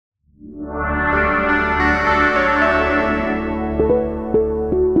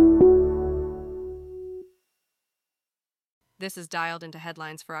This is dialed into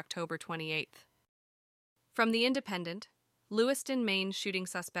headlines for October 28th. From The Independent, Lewiston, Maine shooting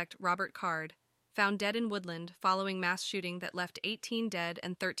suspect Robert Card found dead in Woodland following mass shooting that left 18 dead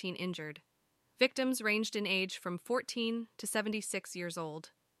and 13 injured. Victims ranged in age from 14 to 76 years old.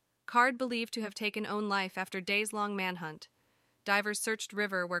 Card believed to have taken own life after days-long manhunt. Divers searched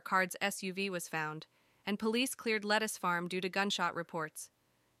river where Card's SUV was found, and police cleared lettuce farm due to gunshot reports.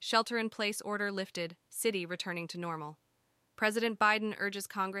 Shelter-in-place order lifted, city returning to normal. President Biden urges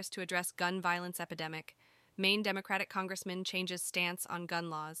Congress to address gun violence epidemic. Maine Democratic congressman changes stance on gun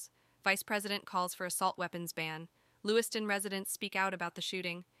laws. Vice President calls for assault weapons ban. Lewiston residents speak out about the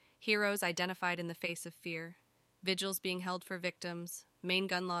shooting. Heroes identified in the face of fear. Vigils being held for victims. Maine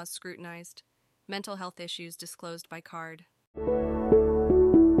gun laws scrutinized. Mental health issues disclosed by Card.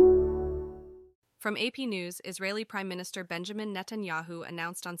 From AP News, Israeli Prime Minister Benjamin Netanyahu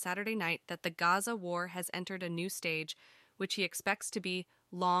announced on Saturday night that the Gaza war has entered a new stage, which he expects to be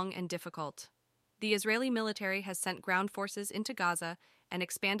long and difficult. The Israeli military has sent ground forces into Gaza and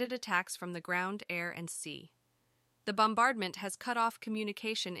expanded attacks from the ground, air, and sea. The bombardment has cut off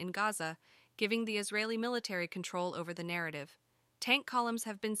communication in Gaza, giving the Israeli military control over the narrative. Tank columns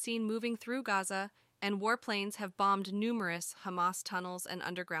have been seen moving through Gaza, and warplanes have bombed numerous Hamas tunnels and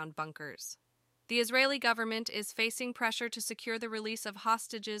underground bunkers. The Israeli government is facing pressure to secure the release of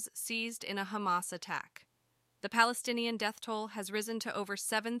hostages seized in a Hamas attack. The Palestinian death toll has risen to over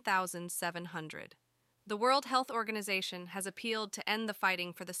 7,700. The World Health Organization has appealed to end the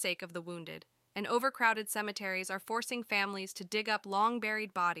fighting for the sake of the wounded, and overcrowded cemeteries are forcing families to dig up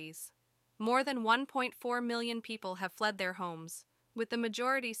long-buried bodies. More than 1.4 million people have fled their homes, with the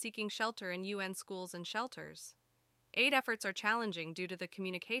majority seeking shelter in UN schools and shelters. Aid efforts are challenging due to the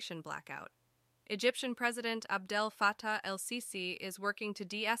communication blackout. Egyptian President Abdel Fattah el-Sisi is working to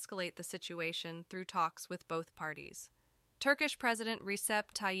de-escalate the situation through talks with both parties. Turkish President Recep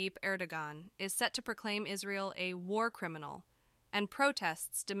Tayyip Erdogan is set to proclaim Israel a war criminal, and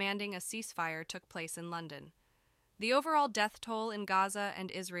protests demanding a ceasefire took place in London. The overall death toll in Gaza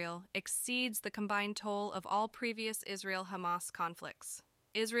and Israel exceeds the combined toll of all previous Israel-Hamas conflicts.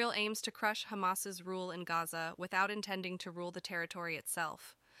 Israel aims to crush Hamas's rule in Gaza without intending to rule the territory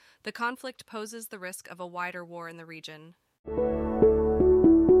itself. The conflict poses the risk of a wider war in the region.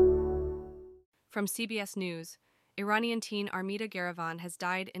 From CBS News, Iranian teen Armida Garivan has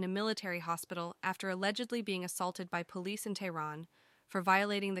died in a military hospital after allegedly being assaulted by police in Tehran for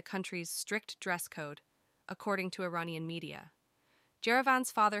violating the country's strict dress code, according to Iranian media.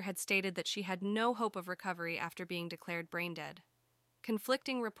 Garivan's father had stated that she had no hope of recovery after being declared brain dead.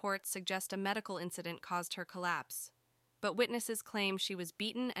 Conflicting reports suggest a medical incident caused her collapse, but witnesses claim she was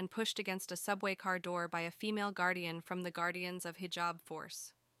beaten and pushed against a subway car door by a female guardian from the Guardians of Hijab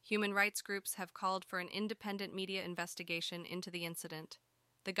Force. Human rights groups have called for an independent media investigation into the incident.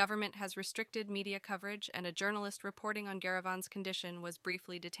 The government has restricted media coverage, and a journalist reporting on Garivan's condition was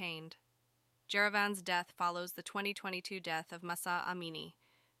briefly detained. Garivan's death follows the 2022 death of Mahsa Amini,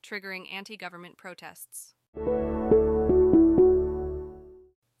 triggering anti-government protests.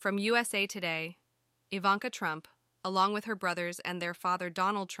 From USA Today, Ivanka Trump, along with her brothers and their father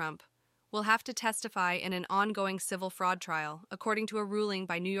Donald Trump, will have to testify in an ongoing civil fraud trial, according to a ruling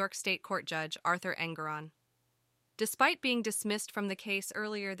by New York State Court Judge Arthur Engoron. Despite being dismissed from the case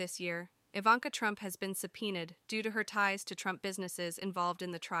earlier this year, Ivanka Trump has been subpoenaed due to her ties to Trump businesses involved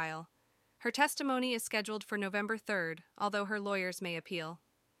in the trial. Her testimony is scheduled for November 3rd, although her lawyers may appeal.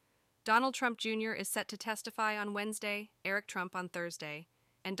 Donald Trump Jr. is set to testify on Wednesday, Eric Trump on Thursday,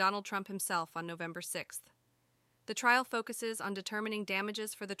 and Donald Trump himself on November 6th. The trial focuses on determining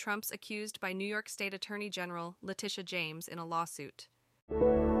damages for the Trumps accused by New York State Attorney General Letitia James in a lawsuit.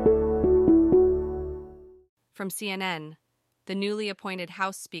 From CNN, the newly appointed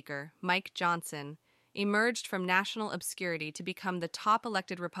House Speaker, Mike Johnson, emerged from national obscurity to become the top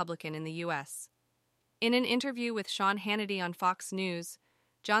elected Republican in the U.S. In an interview with Sean Hannity on Fox News,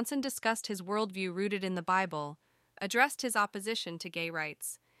 Johnson discussed his worldview rooted in the Bible, addressed his opposition to gay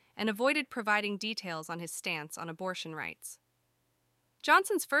rights, and avoided providing details on his stance on abortion rights.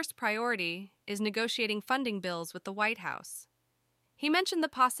 Johnson's first priority is negotiating funding bills with the White House. He mentioned the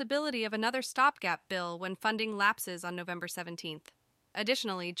possibility of another stopgap bill when funding lapses on November 17th.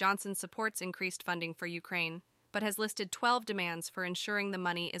 Additionally, Johnson supports increased funding for Ukraine, but has listed 12 demands for ensuring the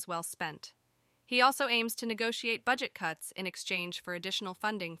money is well spent. He also aims to negotiate budget cuts in exchange for additional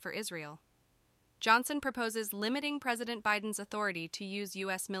funding for Israel. Johnson proposes limiting President Biden's authority to use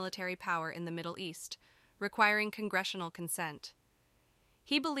U.S. military power in the Middle East, requiring congressional consent.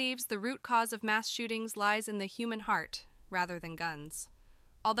 He believes the root cause of mass shootings lies in the human heart, rather than guns.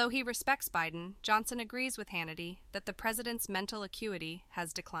 Although he respects Biden, Johnson agrees with Hannity that the president's mental acuity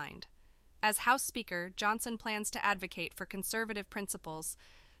has declined. As House Speaker, Johnson plans to advocate for conservative principles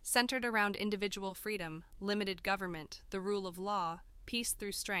centered around individual freedom, limited government, the rule of law, peace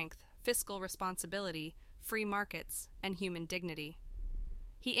through strength, fiscal responsibility, free markets, and human dignity.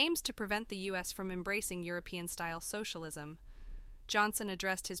 He aims to prevent the U.S. from embracing European-style socialism. Johnson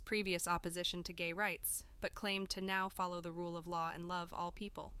addressed his previous opposition to gay rights, but claimed to now follow the rule of law and love all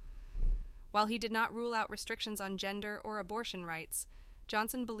people. While he did not rule out restrictions on gender or abortion rights,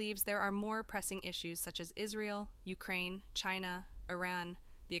 Johnson believes there are more pressing issues such as Israel, Ukraine, China, Iran,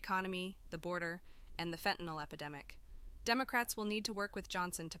 the economy, the border, and the fentanyl epidemic. Democrats will need to work with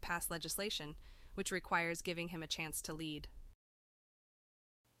Johnson to pass legislation, which requires giving him a chance to lead.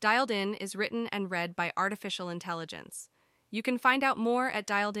 Dialed In is written and read by artificial intelligence. You can find out more at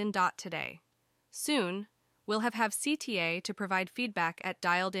dialedin.today. Soon, we'll have CTA to provide feedback at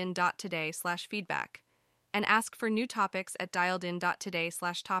dialedin.today/feedback and ask for new topics at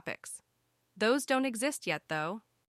dialedin.today/topics. Those don't exist yet, though.